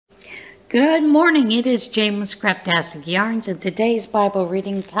Good morning, it is Jane with Scraptastic and today's Bible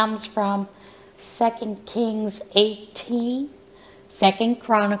reading comes from 2 Kings 18, 2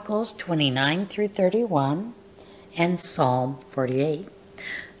 Chronicles 29 through 31, and Psalm 48.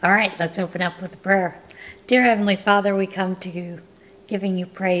 All right, let's open up with a prayer. Dear Heavenly Father, we come to you giving you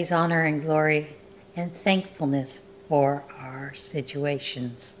praise, honor, and glory, and thankfulness for our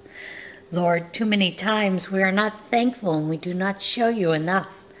situations. Lord, too many times we are not thankful and we do not show you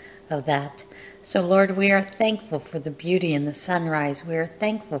enough of that. So Lord, we are thankful for the beauty in the sunrise. We are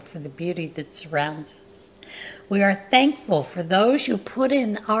thankful for the beauty that surrounds us. We are thankful for those you put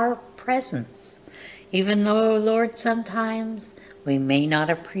in our presence, even though, Lord, sometimes we may not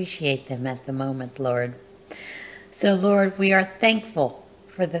appreciate them at the moment, Lord. So Lord, we are thankful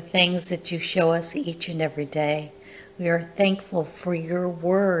for the things that you show us each and every day. We are thankful for your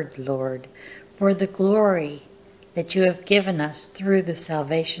word, Lord, for the glory that you have given us through the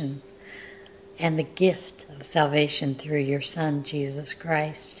salvation and the gift of salvation through your Son, Jesus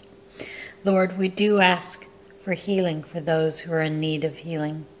Christ. Lord, we do ask for healing for those who are in need of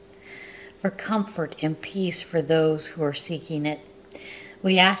healing, for comfort and peace for those who are seeking it.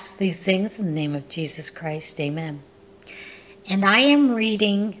 We ask these things in the name of Jesus Christ. Amen. And I am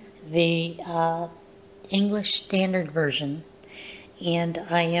reading the English Standard Version, and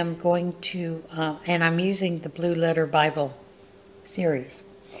I am going to, and I'm using the Blue Letter Bible series.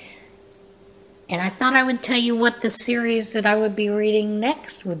 And I thought I would tell you what the series that I would be reading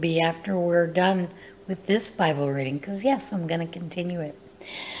next would be after we're done with this Bible reading, because yes, I'm going to continue it.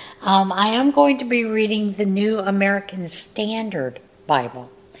 I am going to be reading the New American Standard Bible,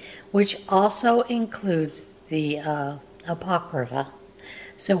 which also includes the Apocrypha.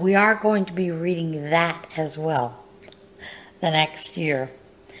 So we are going to be reading that as well the next year.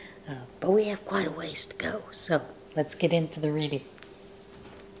 But we have quite a ways to go, so let's get into the reading.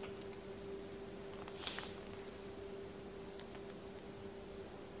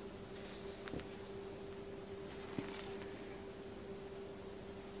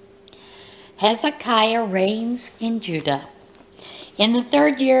 Hezekiah reigns in Judah. In the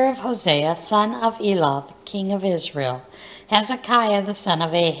 3rd year of Hosea, son of Elah, the king of Israel, Hezekiah the son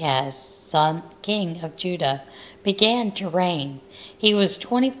of Ahaz, king of Judah, began to reign. He was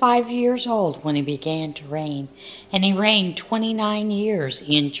 25 years old when he began to reign, and he reigned 29 years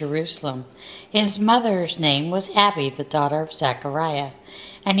in Jerusalem. His mother's name was Abi, the daughter of Zechariah,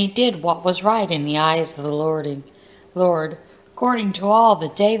 and he did what was right in the eyes of the Lord, according to all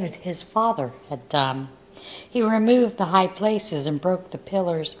that David his father had done. He removed the high places and broke the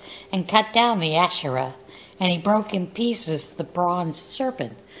pillars and cut down the Asherah, and he broke in pieces the bronze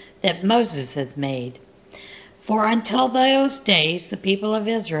serpent that Moses had made. For until those days the people of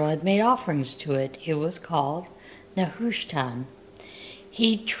Israel had made offerings to it. It was called Nehushtan.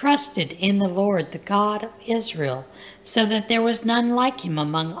 He trusted in the Lord, the God of Israel, so that there was none like him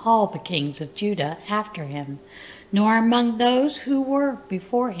among all the kings of Judah after him, nor among those who were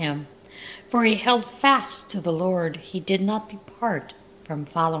before him. For he held fast to the Lord. He did not depart from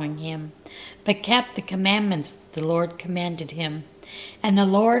following him, but kept the commandments that the Lord commanded him. And the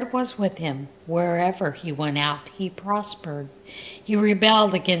Lord was with him. Wherever he went out, he prospered. He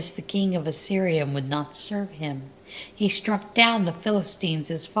rebelled against the king of Assyria and would not serve him. He struck down the Philistines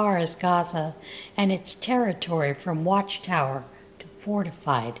as far as Gaza, and its territory from watchtower to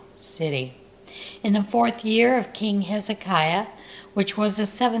fortified city. In the 4th year of King Hezekiah, which was the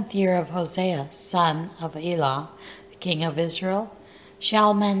 7th year of Hosea, son of Elah, the king of Israel,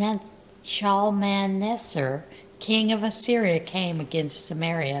 Shalmaneser, king of Assyria, came against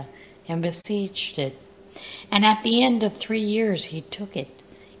Samaria and besieged it. And at the end of 3 years he took it.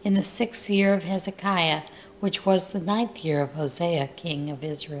 In the 6th year of Hezekiah, which was the 9th year of Hosea, king of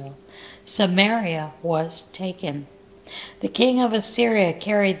Israel, Samaria was taken. The king of Assyria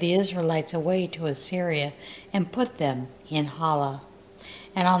carried the Israelites away to Assyria and put them in Hala,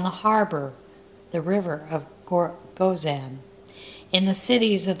 and on the harbor, the river of Gozan, in the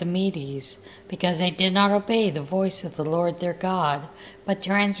cities of the Medes, because they did not obey the voice of the Lord their God, but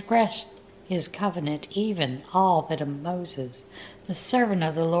transgressed his covenant, even all that Moses, the servant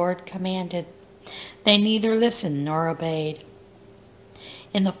of the Lord, commanded. They neither listened nor obeyed.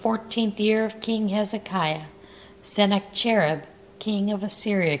 In the 14th year of King Hezekiah, Sennacherib, king of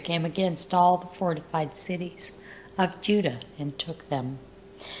Assyria, came against all the fortified cities of Judah and took them.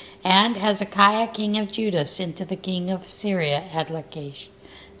 And Hezekiah, king of Judah, sent to the king of Assyria at Lachish,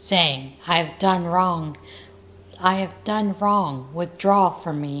 saying, I have done wrong. Withdraw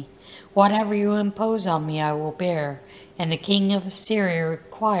from me. Whatever you impose on me, I will bear. And the king of Assyria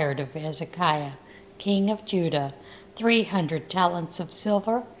required of Hezekiah, king of Judah, 300 talents of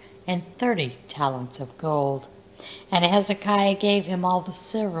silver and 30 talents of gold. And Hezekiah gave him all the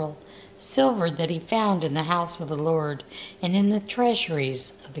silver that he found in the house of the Lord and in the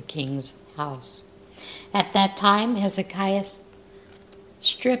treasuries of the king's house. At that time Hezekiah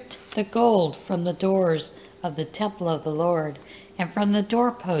stripped the gold from the doors of the temple of the Lord and from the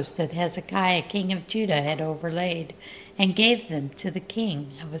doorposts that Hezekiah king of Judah had overlaid, and gave them to the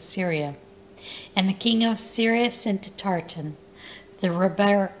king of Assyria. And the king of Assyria sent to Tartan the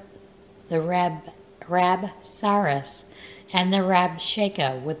Rabsaris and the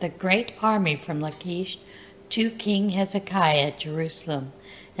Rabshakeh with a great army from Lachish to King Hezekiah at Jerusalem.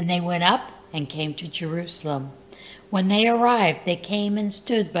 And they went up and came to Jerusalem. When they arrived, they came and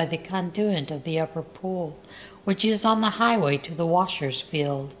stood by the conduit of the upper pool, which is on the highway to the washer's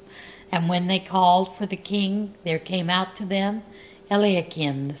field. And when they called for the king, there came out to them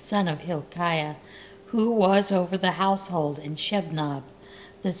Eliakim, the son of Hilkiah, who was over the household, and Shebnab,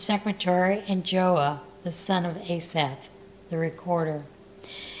 the secretary, and Joah, the son of Asaph, the recorder.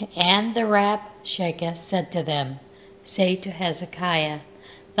 And the Rabshakeh said to them, Say to Hezekiah,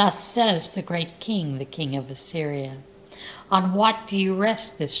 Thus says the great king, the king of Assyria, On what do you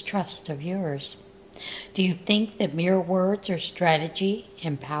rest this trust of yours? Do you think that mere words are strategy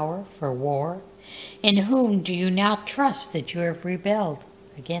and power for war? In whom do you now trust that you have rebelled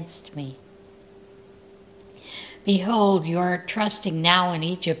against me? Behold, you are trusting now in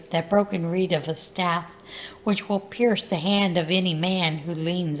Egypt that broken reed of a staff, which will pierce the hand of any man who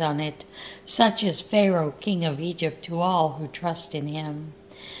leans on it, such as Pharaoh, king of Egypt, to all who trust in him.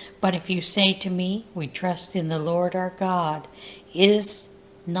 But if you say to me, We trust in the Lord our God, is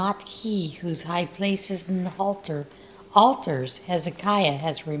not he whose high places and altars Hezekiah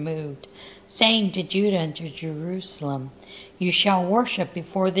has removed, saying to Judah and to Jerusalem, You shall worship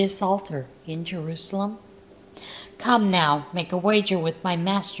before this altar in Jerusalem? Come now, make a wager with my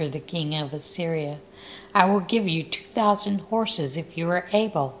master the king of Assyria. I will give you 2,000 horses if you are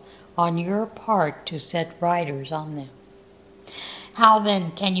able on your part to set riders on them. How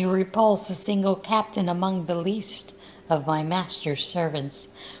then can you repulse a single captain among the least of my master's servants,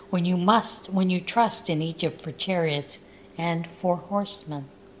 when you trust in Egypt for chariots and for horsemen?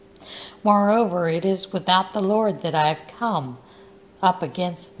 Moreover, it is without the Lord that I have come up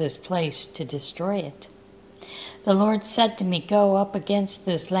against this place to destroy it. The Lord said to me, Go up against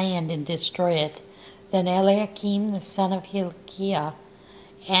this land and destroy it. Then Eliakim the son of Hilkiah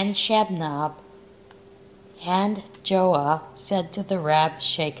and Shebnab and Joah said to the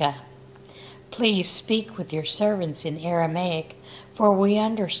Rabshakeh, Please speak with your servants in Aramaic, for we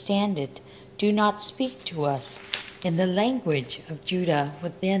understand it. Do not speak to us in the language of Judah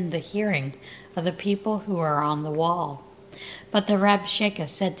within the hearing of the people who are on the wall. But the Rabshakeh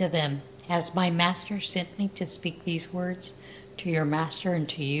said to them, Has my master sent me to speak these words to your master and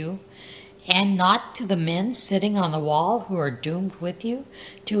to you, and not to the men sitting on the wall who are doomed with you,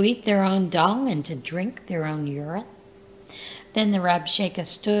 to eat their own dung and to drink their own urine? Then the Rabshakeh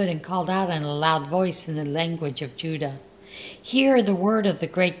stood and called out in a loud voice in the language of Judah, Hear the word of the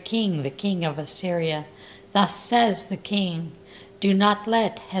great king, the king of Assyria. Thus says the king, Do not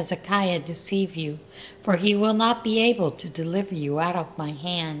let Hezekiah deceive you, for he will not be able to deliver you out of my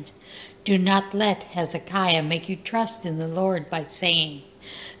hand. Do not let Hezekiah make you trust in the Lord by saying,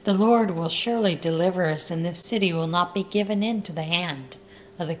 The Lord will surely deliver us, and this city will not be given into the hand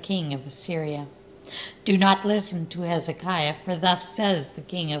of the king of Assyria. Do not listen to Hezekiah, for thus says the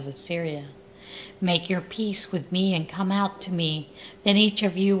king of Assyria, Make your peace with me and come out to me. Then each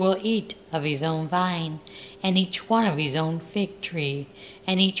of you will eat of his own vine, and each one of his own fig tree,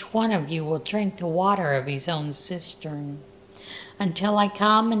 and each one of you will drink the water of his own cistern, until I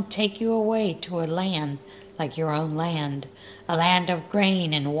come and take you away to a land like your own land, a land of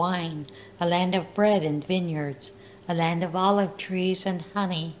grain and wine, a land of bread and vineyards, a land of olive trees and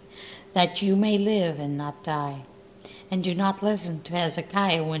honey, that you may live and not die. And do not listen to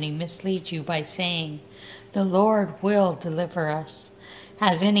Hezekiah when he misleads you by saying, The Lord will deliver us.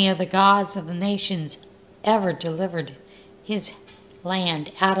 Has any of the gods of the nations ever delivered his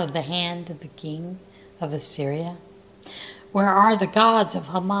land out of the hand of the king of Assyria? Where are the gods of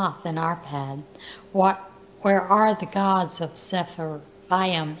Hamath and Arpad? Where are the gods of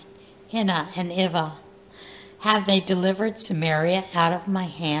Sepharvaim, Hena, and Ivah? Have they delivered Samaria out of my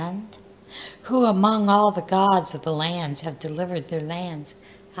hand? Who among all the gods of the lands have delivered their lands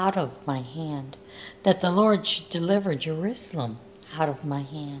out of my hand, that the Lord should deliver Jerusalem out of my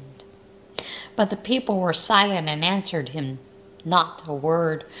hand? But the people were silent and answered him not a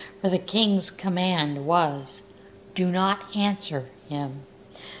word, for the king's command was, Do not answer him.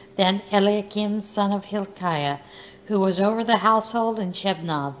 Then Eliakim son of Hilkiah, who was over the household, and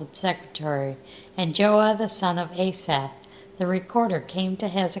Shebna the secretary, and Joah the son of Asaph, the recorder, came to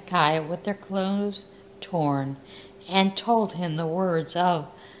Hezekiah with their clothes torn, and told him the words of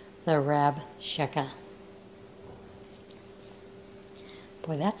the Rabshakeh.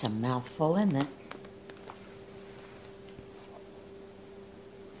 Boy, that's a mouthful, isn't it?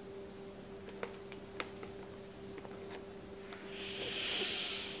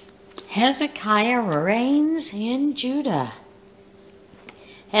 Hezekiah reigns in Judah.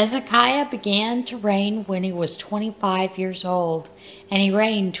 Hezekiah began to reign when he was 25 years old, and he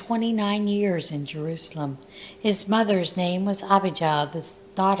reigned 29 years in Jerusalem. His mother's name was Abijah, the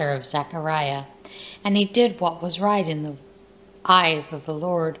daughter of Zechariah, and he did what was right in the eyes of the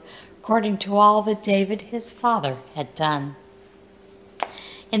Lord, according to all that David his father had done.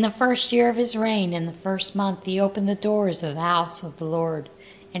 In the first year of his reign, in the first month, he opened the doors of the house of the Lord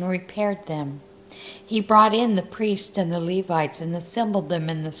and repaired them. He brought in the priests and the Levites and assembled them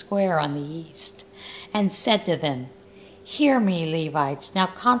in the square on the east, and said to them, "Hear me, Levites, now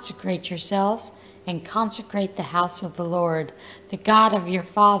consecrate yourselves and consecrate the house of the Lord, the God of your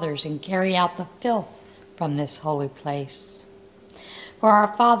fathers, and carry out the filth from this holy place. For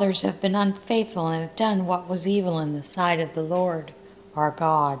our fathers have been unfaithful and have done what was evil in the sight of the Lord our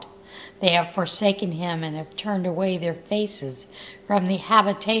God. They have forsaken him and have turned away their faces from the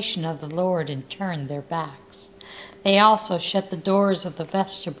habitation of the Lord and turned their backs. They also shut the doors of the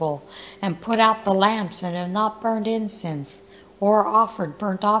vestibule and put out the lamps and have not burned incense or offered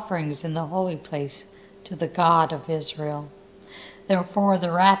burnt offerings in the holy place to the God of Israel. Therefore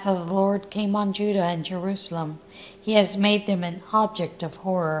the wrath of the Lord came on Judah and Jerusalem. He has made them an object of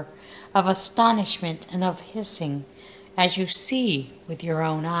horror, of astonishment, and of hissing, as you see with your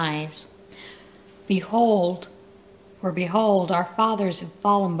own eyes. Behold, our fathers have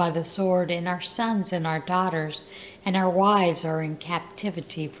fallen by the sword, and our sons and our daughters and our wives are in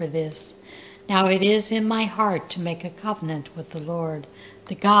captivity for this. Now it is in my heart to make a covenant with the Lord,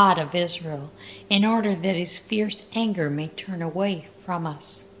 the God of Israel, in order that his fierce anger may turn away from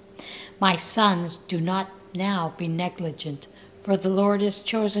us. My sons, do not now be negligent, for the Lord has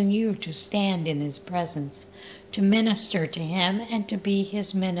chosen you to stand in his presence, to minister to him and to be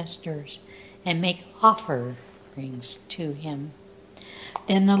his ministers, and make offerings to him."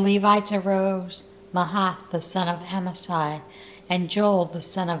 Then the Levites arose, Mahath the son of Amasai, and Joel the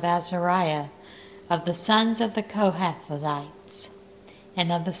son of Azariah, of the sons of the Kohathites,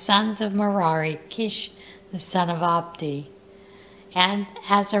 and of the sons of Merari, Kish the son of Abdi, and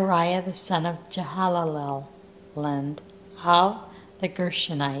Azariah the son of Jehalalel, of the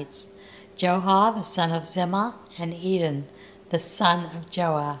Gershonites, Joha the son of Zimmah, and Eden the son of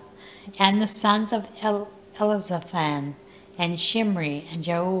Joah, and the sons of Elizaphan, and Shimri, and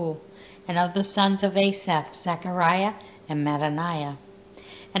Joel, and of the sons of Asaph, Zechariah, and Mattaniah,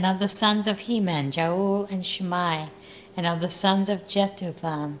 and of the sons of Heman, Joel, and Shimei, and of the sons of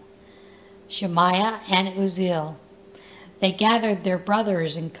Jeduthun, Shemaiah, and Uzziel. They gathered their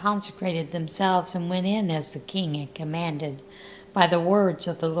brothers and consecrated themselves and went in as the king had commanded, by the words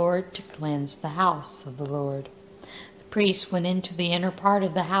of the Lord, to cleanse the house of the Lord. The priests went into the inner part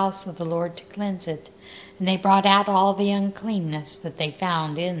of the house of the Lord to cleanse it, and they brought out all the uncleanness that they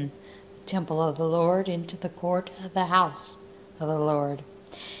found in the temple of the Lord into the court of the house of the Lord.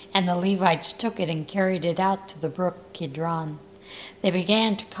 And the Levites took it and carried it out to the brook Kidron. They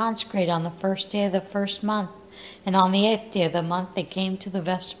began to consecrate on the first day of the first month, and on the 8th day of the month they came to the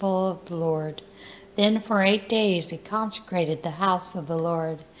vestibule of the Lord. Then for 8 days they consecrated the house of the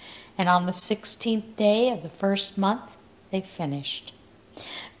Lord, and on the 16th day of the first month they finished.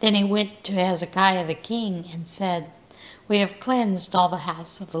 Then he went to Hezekiah the king and said, "We have cleansed all the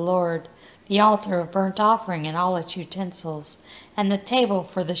house of the Lord, the altar of burnt offering and all its utensils, and the table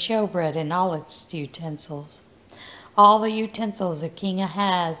for the showbread and all its utensils. All the utensils that King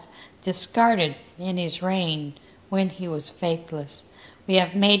Ahaz discarded in his reign when he was faithless, we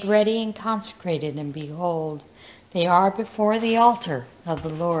have made ready and consecrated, and behold, they are before the altar of the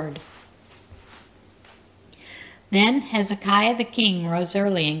Lord." Then Hezekiah the king rose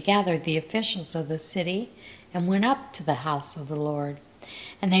early and gathered the officials of the city and went up to the house of the Lord.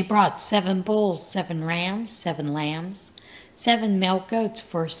 And they brought 7 bulls, 7 rams, 7 lambs, 7 male goats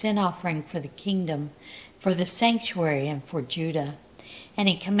for a sin offering for the kingdom, for the sanctuary, and for Judah. And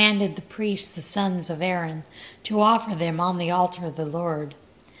he commanded the priests, the sons of Aaron, to offer them on the altar of the Lord.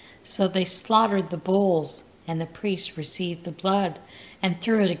 So they slaughtered the bulls, and the priests received the blood and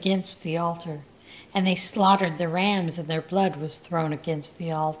threw it against the altar. And they slaughtered the rams, and their blood was thrown against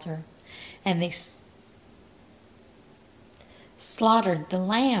the altar. And they slaughtered the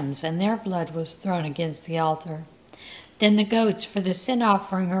lambs, and their blood was thrown against the altar. Then the goats for the sin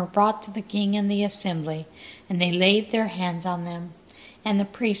offering were brought to the king and the assembly, and they laid their hands on them. And the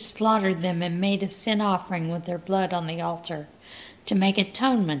priests slaughtered them and made a sin offering with their blood on the altar, to make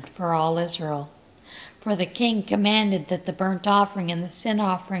atonement for all Israel. For the king commanded that the burnt offering and the sin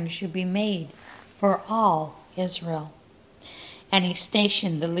offering should be made for all Israel. And he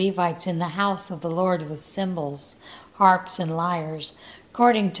stationed the Levites in the house of the Lord with cymbals, harps, and lyres,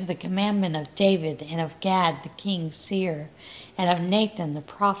 according to the commandment of David and of Gad the king's seer, and of Nathan the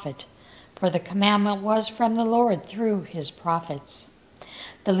prophet, for the commandment was from the Lord through his prophets.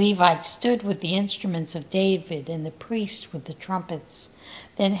 The Levites stood with the instruments of David, and the priests with the trumpets.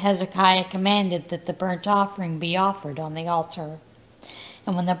 Then Hezekiah commanded that the burnt offering be offered on the altar.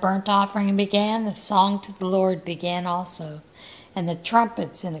 And when the burnt offering began, the song to the Lord began also, and the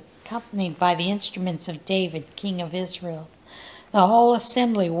trumpets, and accompanied by the instruments of David, king of Israel. The whole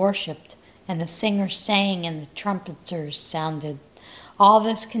assembly worshipped, and the singers sang, and the trumpeters sounded. All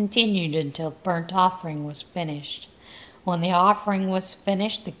this continued until burnt offering was finished. When the offering was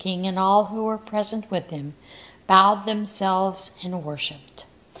finished, the king and all who were present with him bowed themselves and worshipped.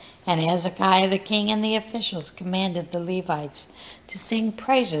 And Hezekiah the king and the officials commanded the Levites to sing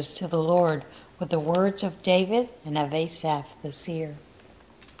praises to the Lord with the words of David and of Asaph the seer.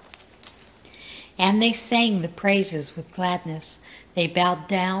 And they sang the praises with gladness. They bowed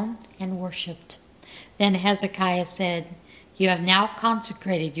down and worshipped. Then Hezekiah said, "You have now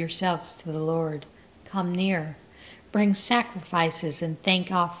consecrated yourselves to the Lord. Come near, bring sacrifices and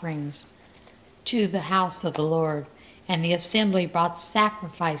thank offerings to the house of the Lord." And the assembly brought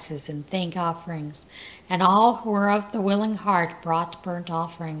sacrifices and thank offerings, and all who were of the willing heart brought burnt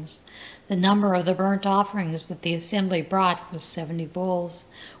offerings. The number of the burnt offerings that the assembly brought was 70 bulls,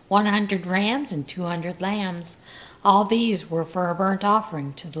 100 rams, and 200 lambs. All these were for a burnt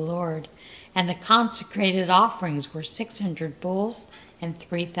offering to the Lord. And the consecrated offerings were 600 bulls and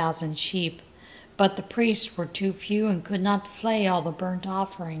 3,000 sheep. But the priests were too few and could not flay all the burnt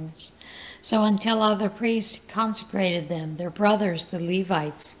offerings. So until other priests consecrated them, their brothers, the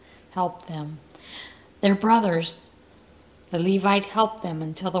Levites, helped them. The Levite helped them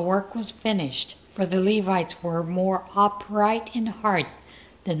until the work was finished, for the Levites were more upright in heart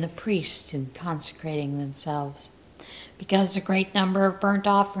than the priests in consecrating themselves. Because a great number of burnt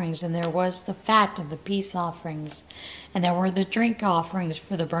offerings, and there was the fat of the peace offerings, and there were the drink offerings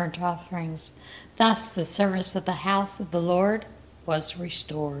for the burnt offerings. Thus the service of the house of the Lord was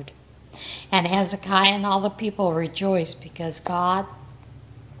restored. And Hezekiah and all the people rejoiced because God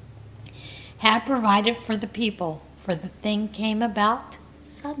had provided for the people, for the thing came about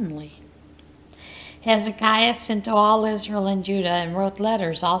suddenly. Hezekiah sent to all Israel and Judah and wrote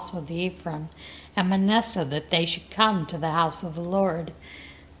letters also to Ephraim and Manasseh that they should come to the house of the Lord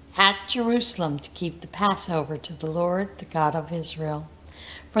at Jerusalem to keep the Passover to the Lord, the God of Israel.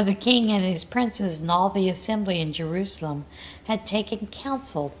 For the king and his princes and all the assembly in Jerusalem had taken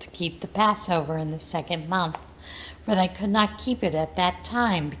counsel to keep the Passover in the 2nd month, for they could not keep it at that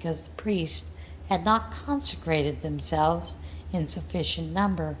time because the priests had not consecrated themselves in sufficient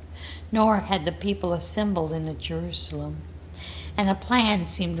number, nor had the people assembled in Jerusalem. And the plan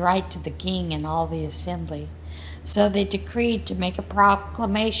seemed right to the king and all the assembly. So they decreed to make a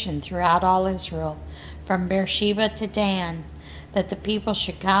proclamation throughout all Israel, from Beersheba to Dan, that the people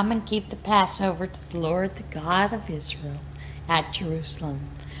should come and keep the Passover to the Lord, the God of Israel, at Jerusalem,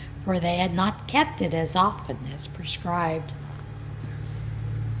 for they had not kept it as often as prescribed.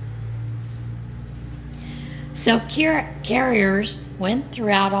 So carriers went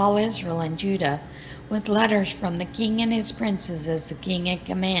throughout all Israel and Judah with letters from the king and his princes as the king had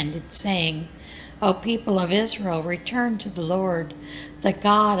commanded, saying, O people of Israel, return to the Lord, the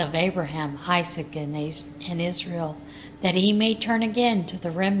God of Abraham, Isaac, and Israel, that he may turn again to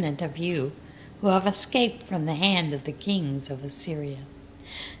the remnant of you who have escaped from the hand of the kings of Assyria.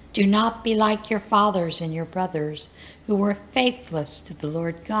 Do not be like your fathers and your brothers, who were faithless to the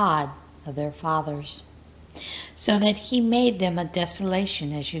Lord God of their fathers, so that he made them a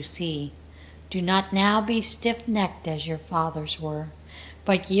desolation, as you see. Do not now be stiff-necked as your fathers were,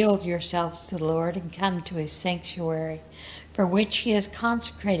 but yield yourselves to the Lord and come to his sanctuary, for which he has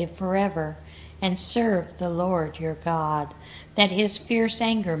consecrated forever, and serve the Lord your God, that his fierce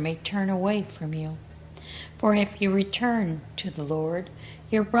anger may turn away from you. For if you return to the Lord,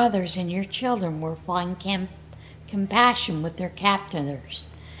 your brothers and your children will find compassion with their captors,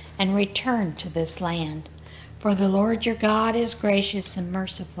 and return to this land. For the Lord your God is gracious and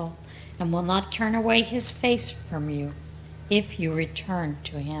merciful, and will not turn away his face from you, if you return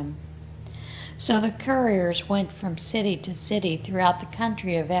to him. So the couriers went from city to city throughout the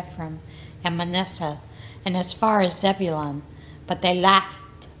country of Ephraim and Manasseh, and as far as Zebulun, but they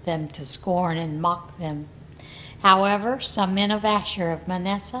laughed them to scorn and mocked them. However, some men of Asher, of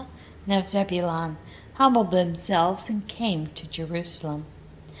Manasseh, and of Zebulun humbled themselves and came to Jerusalem.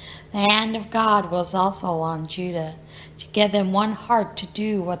 The hand of God was also on Judah, to give them one heart to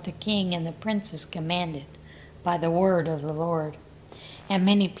do what the king and the princes commanded by the word of the Lord. And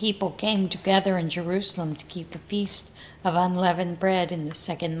many people came together in Jerusalem to keep the feast of unleavened bread in the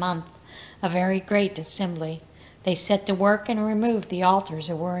 2nd month, a very great assembly. They set to work and removed the altars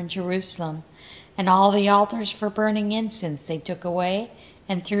that were in Jerusalem, and all the altars for burning incense they took away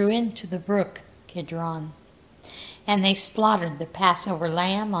and threw into the brook Kidron. And they slaughtered the Passover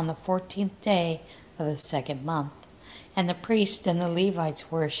lamb on the 14th day of the 2nd month. And the priests and the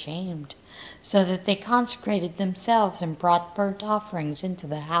Levites were ashamed, so that they consecrated themselves and brought burnt offerings into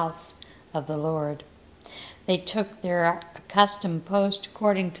the house of the Lord. They took their accustomed post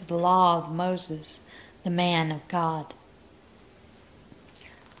according to the law of Moses, the man of God.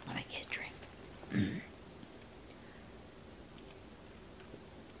 Let me get a drink.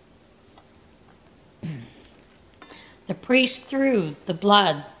 The priests threw the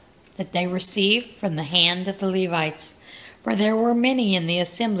blood that they received from the hand of the Levites, for there were many in the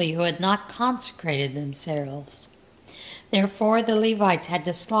assembly who had not consecrated themselves. Therefore the Levites had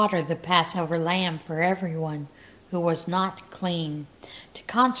to slaughter the Passover lamb for everyone who was not clean, to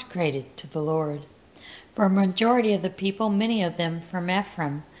consecrate it to the Lord. For a majority of the people, many of them from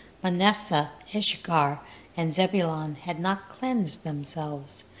Ephraim, Manasseh, Issachar, and Zebulun, had not cleansed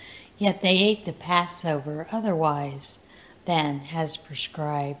themselves, yet they ate the Passover otherwise than as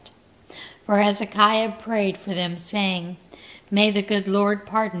prescribed. For Hezekiah prayed for them, saying, May the good Lord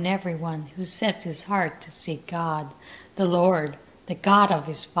pardon everyone who sets his heart to seek God, the Lord, the God of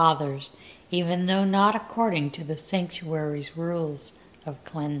his fathers, even though not according to the sanctuary's rules of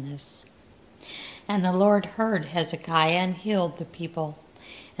cleanness. And the Lord heard Hezekiah and healed the people.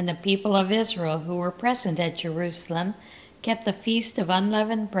 And the people of Israel who were present at Jerusalem kept the feast of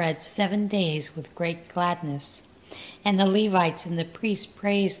unleavened bread 7 days with great gladness. And the Levites and the priests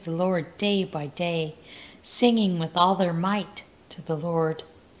praised the Lord day by day, singing with all their might to the Lord.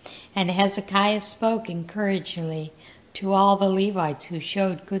 And Hezekiah spoke encouragingly to all the Levites who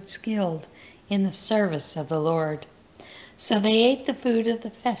showed good skill in the service of the Lord. So they ate the food of the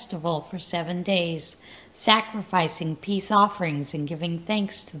festival for 7 days, sacrificing peace offerings and giving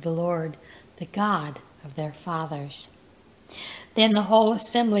thanks to the Lord, the God of their fathers. Then the whole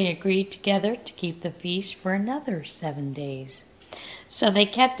assembly agreed together to keep the feast for another 7 days. So they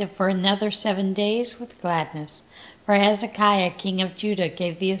kept it for another 7 days with gladness. For Hezekiah, king of Judah,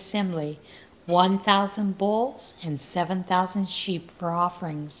 gave the assembly 1,000 bulls and 7,000 sheep for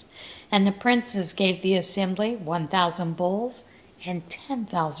offerings. And the princes gave the assembly 1,000 bulls and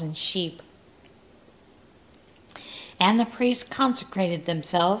 10,000 sheep. And the priests consecrated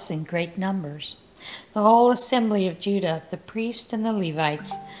themselves in great numbers. The whole assembly of Judah, the priests and the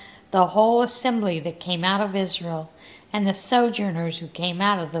Levites, the whole assembly that came out of Israel, and the sojourners who came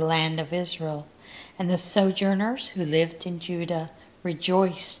out of the land of Israel, and the sojourners who lived in Judah,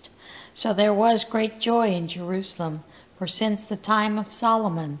 rejoiced. So there was great joy in Jerusalem, for since the time of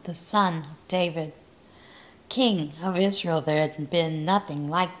Solomon, the son of David, king of Israel, there had been nothing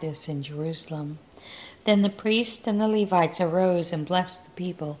like this in Jerusalem. Then the priests and the Levites arose and blessed the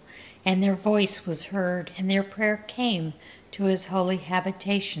people, and their voice was heard, and their prayer came to his holy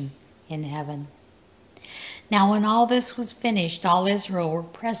habitation in heaven. Now when all this was finished, all Israel were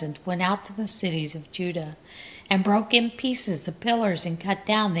present, went out to the cities of Judah, and broke in pieces the pillars, and cut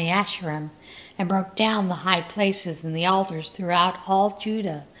down the Asherim, and broke down the high places and the altars throughout all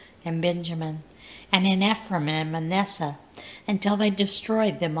Judah and Benjamin, and in Ephraim and Manasseh, until they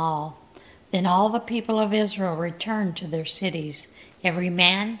destroyed them all. Then all the people of Israel returned to their cities, every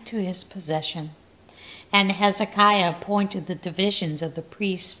man to his possession. And Hezekiah appointed the divisions of the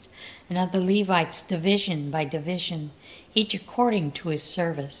priests and of the Levites division by division, each according to his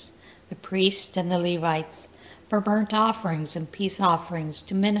service, the priests and the Levites, for burnt offerings and peace offerings,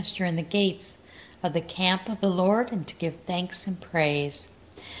 to minister in the gates of the camp of the Lord, and to give thanks and praise.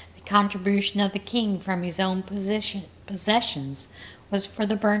 The contribution of the king from his own possessions was for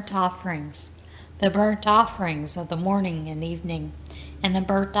the burnt offerings of the morning and evening, and the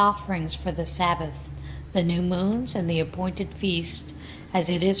burnt offerings for the Sabbaths, the new moons, and the appointed feast, as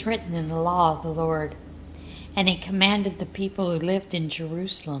it is written in the law of the Lord. And he commanded the people who lived in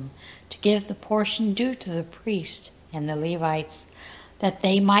Jerusalem to give the portion due to the priests and the Levites, that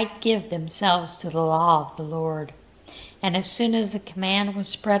they might give themselves to the law of the Lord. And as soon as the command was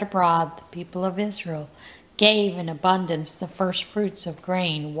spread abroad, the people of Israel gave in abundance the first fruits of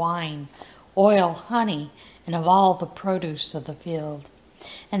grain, wine, oil, honey, and of all the produce of the field.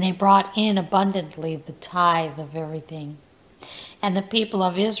 And they brought in abundantly the tithe of everything. And the people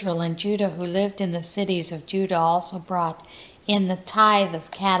of Israel and Judah who lived in the cities of Judah also brought in the tithe of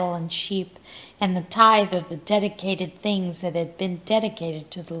cattle and sheep, and the tithe of the dedicated things that had been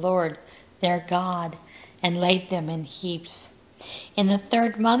dedicated to the Lord their God, and laid them in heaps. In the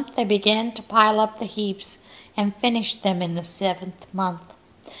 3rd month they began to pile up the heaps, and finished them in the 7th month.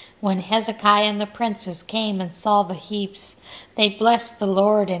 When Hezekiah and the princes came and saw the heaps, they blessed the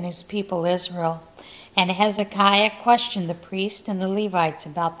Lord and his people Israel. And Hezekiah questioned the priests and the Levites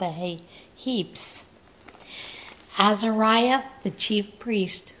about the heaps. Azariah, the chief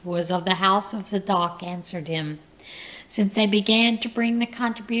priest, who was of the house of Zadok, answered him, "Since they began to bring the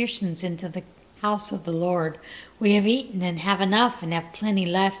contributions into the house of the Lord, we have eaten and have enough and have plenty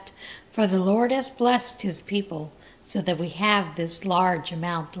left, for the Lord has blessed his people, so that we have this large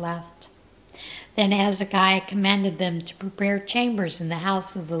amount left." Then Hezekiah commanded them to prepare chambers in the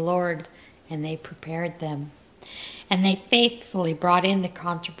house of the Lord, and they prepared them. And they faithfully brought in the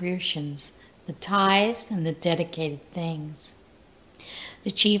contributions, the tithes, and the dedicated things.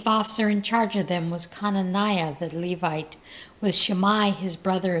 The chief officer in charge of them was Conaniah the Levite, with Shammai his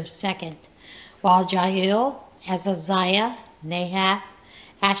brother as second, while Jael, Azaziah, Nahath,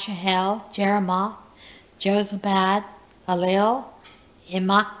 Ashahel, Jeremoth, Jozabad, Alil,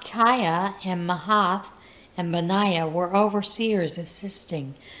 Emachiah, and Mahath, and Benaiah were overseers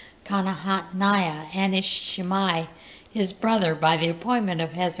assisting Conaniah and Shammai his brother by the appointment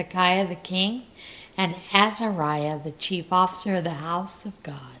of Hezekiah the king, and Azariah the chief officer of the house of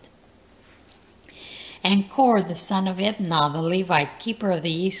God. And Kor the son of Ibnah the Levite, keeper of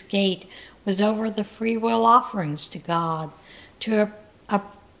the east gate, was over the freewill offerings to God, to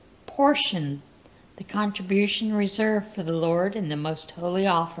apportion the contribution reserved for the Lord in the most holy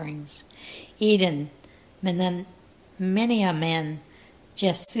offerings. Eden, Miniamin,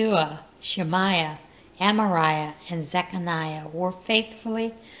 Jesua, Shemaiah, Amariah, and Zechariah were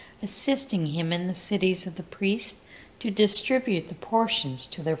faithfully assisting him in the cities of the priests to distribute the portions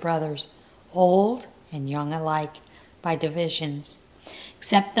to their brothers, old and young alike, by divisions,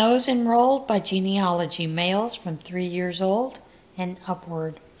 except those enrolled by genealogy, males from 3 years old and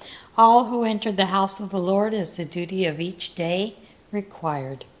upward, all who entered the house of the Lord as the duty of each day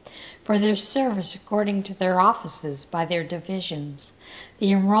required, for their service according to their offices by their divisions.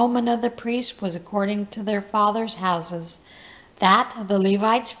 The enrollment of the priests was according to their fathers' houses. That of the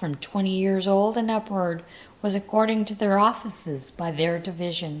Levites from 20 years old and upward was according to their offices by their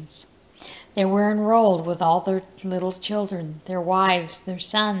divisions. They were enrolled with all their little children, their wives, their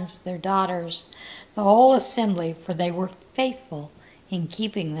sons, their daughters, the whole assembly, for they were faithful in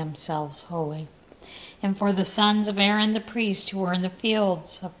keeping themselves holy. And for the sons of Aaron the priest who were in the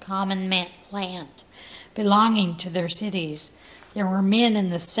fields of common land, belonging to their cities, there were men in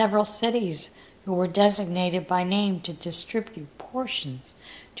the several cities who were designated by name to distribute portions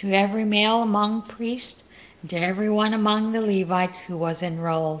to every male among priests and to every one among the Levites who was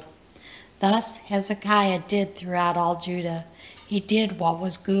enrolled. Thus Hezekiah did throughout all Judah. He did what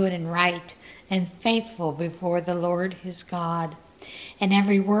was good and right and faithful before the Lord his God. And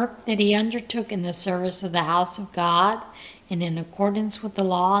every work that he undertook in the service of the house of God, and in accordance with the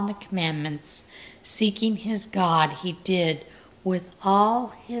law and the commandments, seeking his God, he did with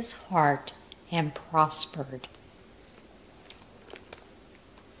all his heart and prospered.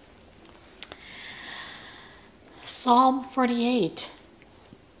 Psalm 48.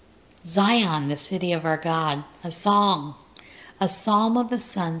 Zion, the city of our God, a song, a psalm of the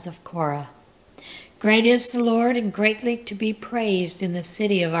sons of Korah. Great is the Lord, and greatly to be praised in the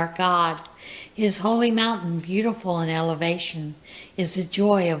city of our God. His holy mountain, beautiful in elevation, is the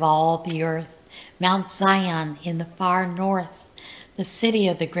joy of all the earth. Mount Zion in the far north, the city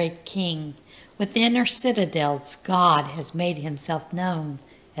of the great King. Within her citadels, God has made himself known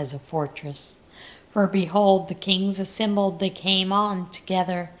as a fortress. For behold, the kings assembled, they came on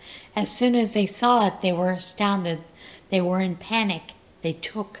together. As soon as they saw it, they were astounded. They were in panic. They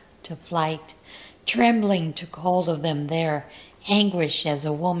took to flight. Trembling took hold of them there, anguish as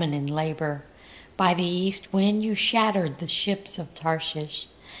a woman in labor. By the east wind you shattered the ships of Tarshish.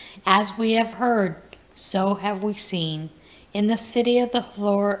 As we have heard, so have we seen, in the city of the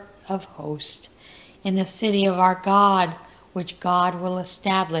Lord of hosts, in the city of our God, which God will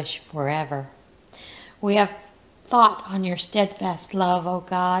establish forever. We have thought on your steadfast love, O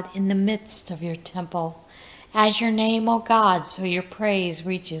God, in the midst of your temple. As your name, O God, so your praise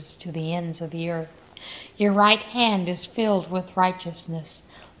reaches to the ends of the earth. Your right hand is filled with righteousness.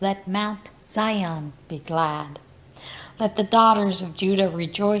 Let Mount Zion be glad. Let the daughters of Judah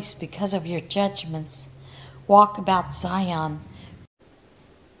rejoice because of your judgments. Walk about Zion.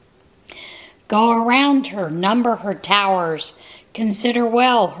 Go around her, number her towers. Consider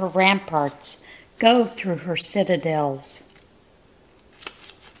well her ramparts. Go through her citadels.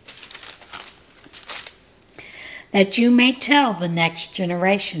 That you may tell the next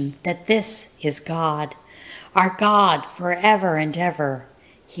generation that this is God, our God forever and ever.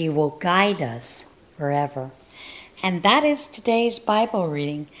 He will guide us forever. And that is today's Bible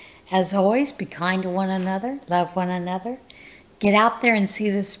reading. As always, be kind to one another, love one another. Get out there and see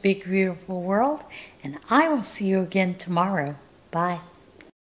this big, beautiful world. And I will see you again tomorrow. Bye.